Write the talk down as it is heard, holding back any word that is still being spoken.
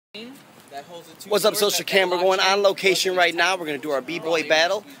What's up, social cam? We're going on location right now. We're going to do our b-boy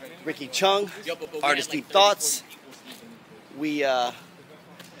battle. Ricky Chung, artist DeepThoughts. We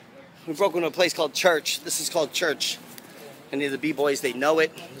broke into a place called Church. This is called Church. Any of the b-boys, they know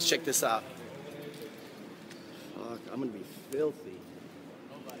it. Let's check this out. Fuck, I'm going to be filthy.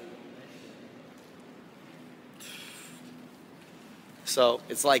 So,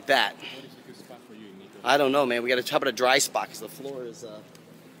 it's like that. I don't know, man. We got to chop it a dry spot because the floor is...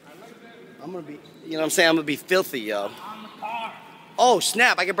 I'm gonna be, you know what I'm saying? I'm gonna be filthy, yo. Oh,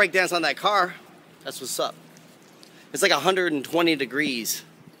 snap, I can break dance on that car. That's what's up. It's like 120 degrees.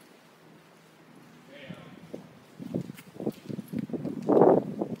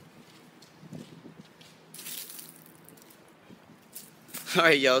 All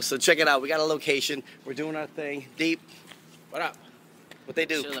right, yo, so check it out. We got a location. We're doing our thing. Deep. What up? What they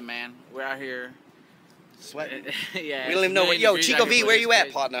do? Chilling, man. We're out here. Sweating. Yeah. We don't even know what. Yo, ChicoV, where you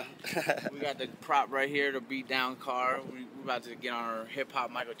at, partner? We got the prop right here, the beat down car. We're about to get on our hip hop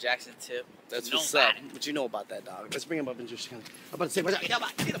Michael Jackson tip. That's what's up. What you know about that, dog? Let's bring him up and just. I'm about to say,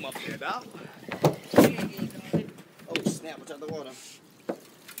 get him up here, dog. Oh snap! What's out the water?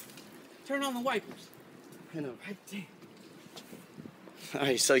 Turn on the wipers. I know, right there. All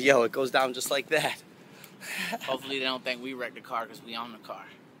right, so yo, it goes down just like that. Hopefully they don't think we wrecked the car because we own the car.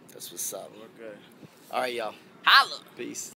 That's what's up. We're good. All right, y'all. Holla. Peace.